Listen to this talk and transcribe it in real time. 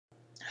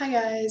Hi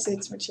guys,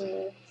 it's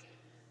Michy,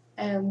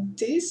 and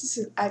this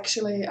is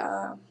actually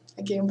a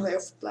gameplay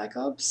of Black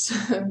Ops,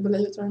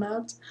 believe it or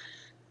not.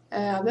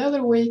 The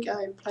other week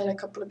I played a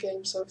couple of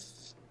games of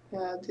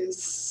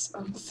this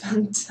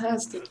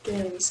fantastic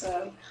game,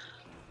 so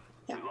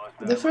yeah.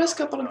 The first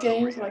couple of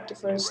games, like the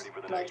first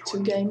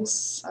two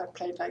games, I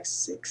played like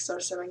 6 or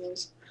 7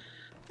 games.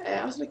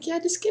 I was like, yeah,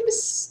 this game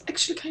is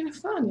actually kind of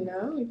fun,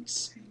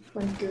 it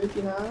went good,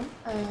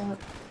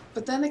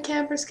 but then the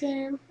campers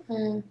came,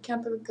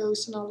 camper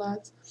ghosts and all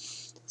that.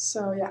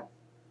 So yeah,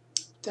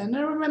 then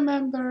I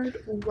remembered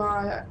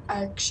why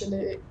I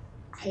actually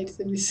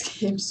hated this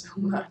game so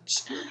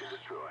much.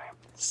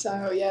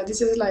 So yeah,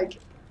 this is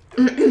like,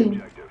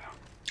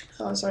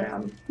 oh sorry,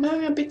 I'm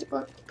having a bit of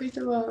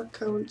a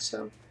cold,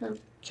 so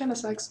kind of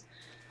sucks.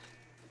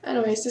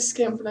 Anyways, this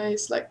gameplay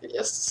is like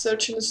just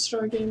search and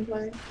destroy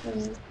gameplay.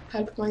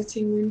 Help my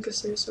team win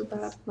because they're so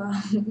bad. No,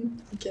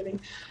 I'm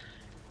kidding.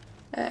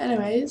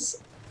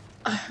 Anyways,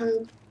 I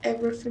hope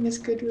everything is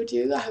good with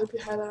you. I hope you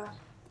had a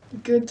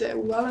good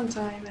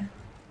Valentine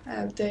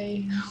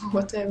day,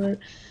 whatever.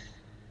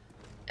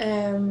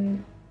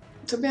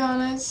 To be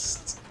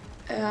honest,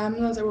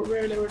 I'm not a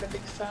really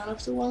big fan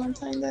of the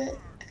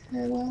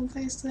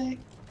Valentine's Day.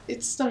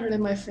 It's not really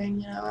my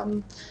thing,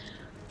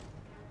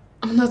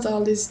 I'm not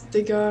all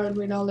the girl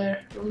with all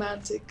their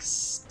romantic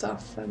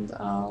stuff and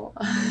all.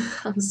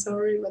 I'm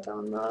sorry, but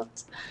I'm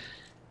not.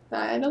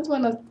 I don't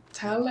want to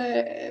tell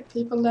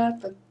people that,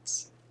 but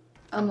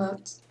I'm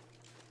not.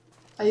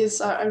 I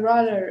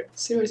rather,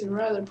 seriously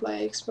rather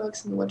play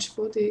Xbox and watch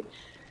footy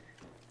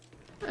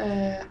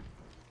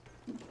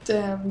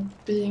than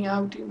being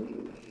out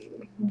in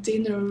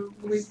dinner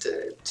with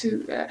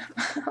two,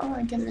 oh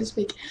I can't even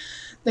speak,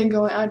 then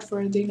going out for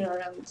a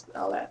dinner and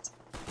all that.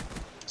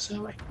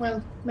 So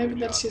well, maybe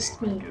that's just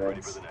me,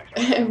 but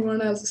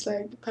everyone else is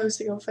like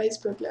posting on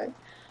Facebook like,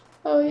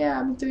 oh yeah,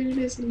 I'm doing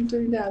this and I'm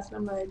doing that, and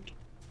I'm like,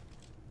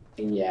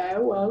 yeah,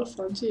 well,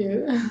 fun to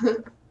you.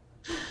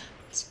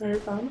 It's very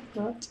fun,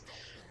 not?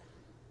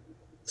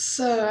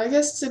 So I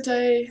guess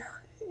today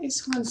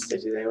is Wednesday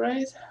today,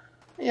 right?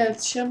 Yeah,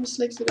 it's Champions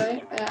League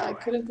today. I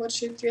couldn't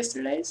watch it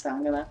yesterday, so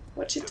I'm gonna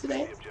watch it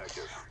today.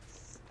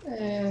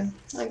 I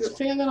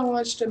think I'm gonna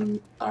watch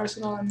the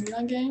Arsenal and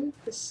Milan game,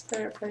 because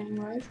they're playing,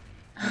 right?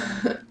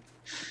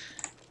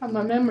 And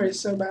my memory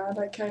is so bad,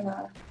 I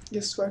kinda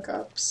just woke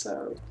up,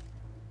 so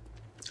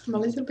I'm a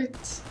little bit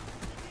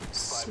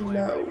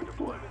slow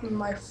in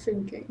my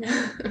thinking,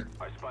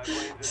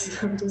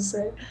 so to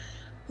say.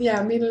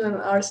 Yeah, Milan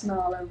and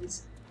Arsenal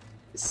and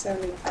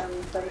Zenit and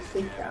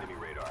Benfica.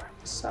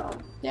 So,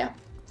 yeah.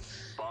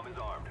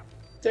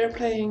 They're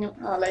playing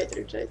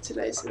later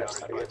today, so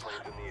that's not good.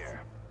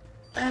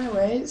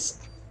 Anyways,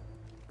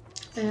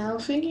 I'm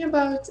thinking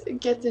about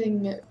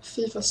getting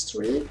FIFA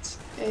Street,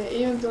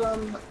 even though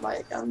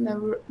I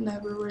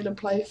never really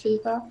play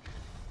FIFA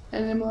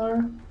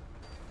anymore.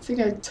 I think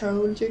I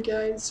told you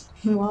guys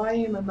why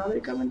in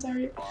another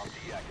commentary.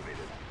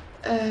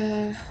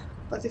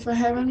 But if I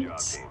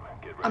haven't,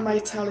 I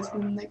might tell it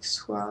in the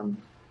next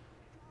one.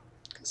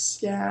 Cause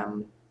yeah,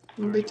 I'm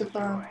a bit of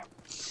a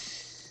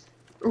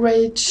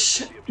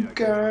rage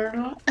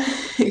girl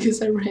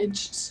because I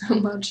raged so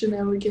much in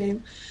every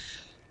game.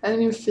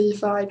 And in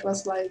FIFA it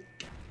was like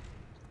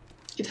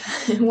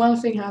one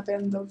thing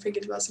happened. I think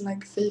it was in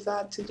like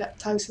FIFA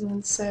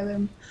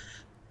 2007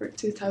 or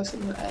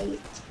 2008.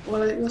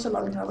 Well, it was a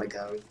long time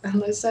ago,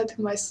 and I said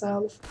to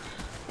myself,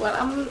 well,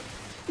 I'm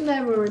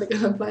never really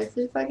gonna play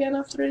FIFA again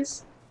after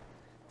this,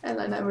 and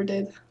I never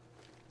did.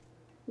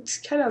 It's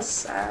kind of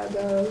sad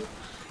though.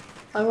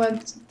 I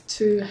went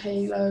to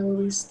Halo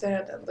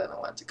instead, and then I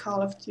went to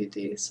Call of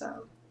Duty,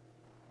 so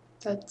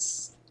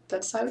that's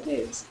how it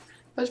is.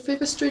 But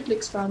FIFA Street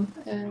looks fun,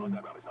 and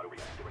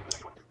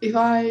if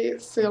I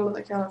feel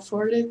like I can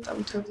afford it,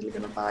 I'm totally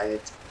gonna buy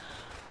it.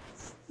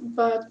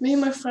 But me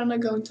and my friend are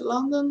going to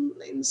London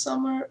in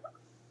summer,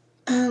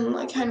 and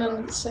I kinda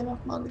need to save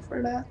up money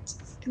for that,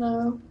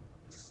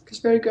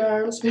 because we're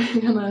girls,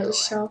 we're gonna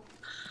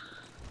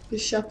be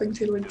shopping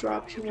till we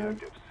drop,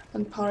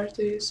 and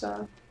party,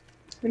 so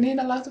we need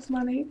a lot of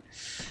money,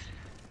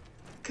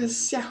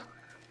 because yeah,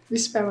 we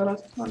spend a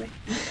lot of money.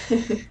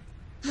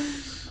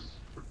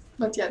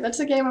 But yeah, that's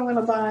a game I'm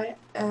gonna buy,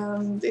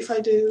 and if I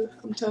do,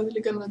 I'm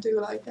totally gonna do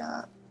like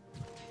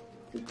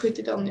put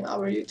it on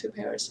our YouTube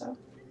here, so.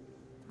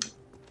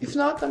 If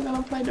not, I'm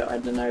gonna play the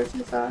ordinary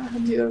FIFA,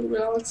 and you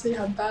will all see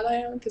how bad I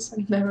am, because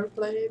I never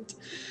played.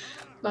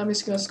 I'm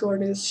just gonna score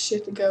these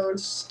shitty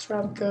goals,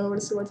 trap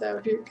goals, or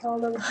whatever you call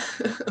them.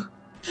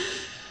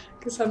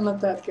 Because I'm not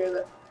that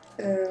good.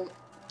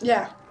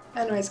 Yeah,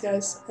 anyways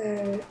guys,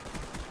 I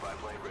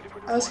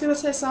was gonna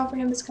say something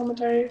in this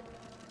commentary,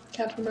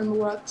 can't remember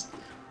what.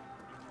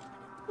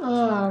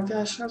 Oh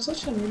gosh, I'm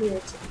such an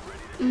idiot.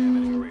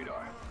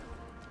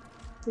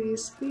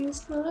 This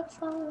is not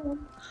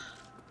fun.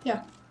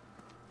 Yeah.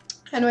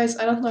 Anyways,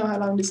 I don't know how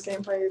long this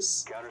gameplay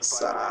is,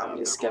 so I'm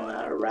just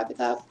gonna wrap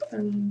it up,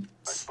 and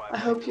I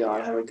hope you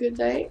all have a good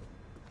day,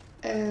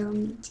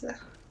 and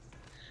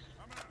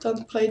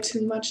don't play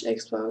too much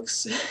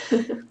Xbox.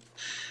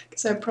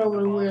 Because I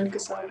probably will,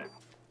 because I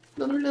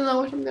don't really know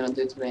what I'm gonna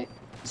do today.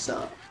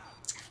 So,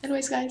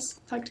 anyways guys,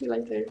 talk to you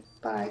later.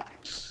 Bye.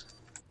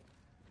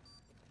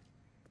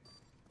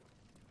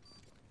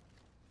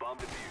 Bomb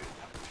defused.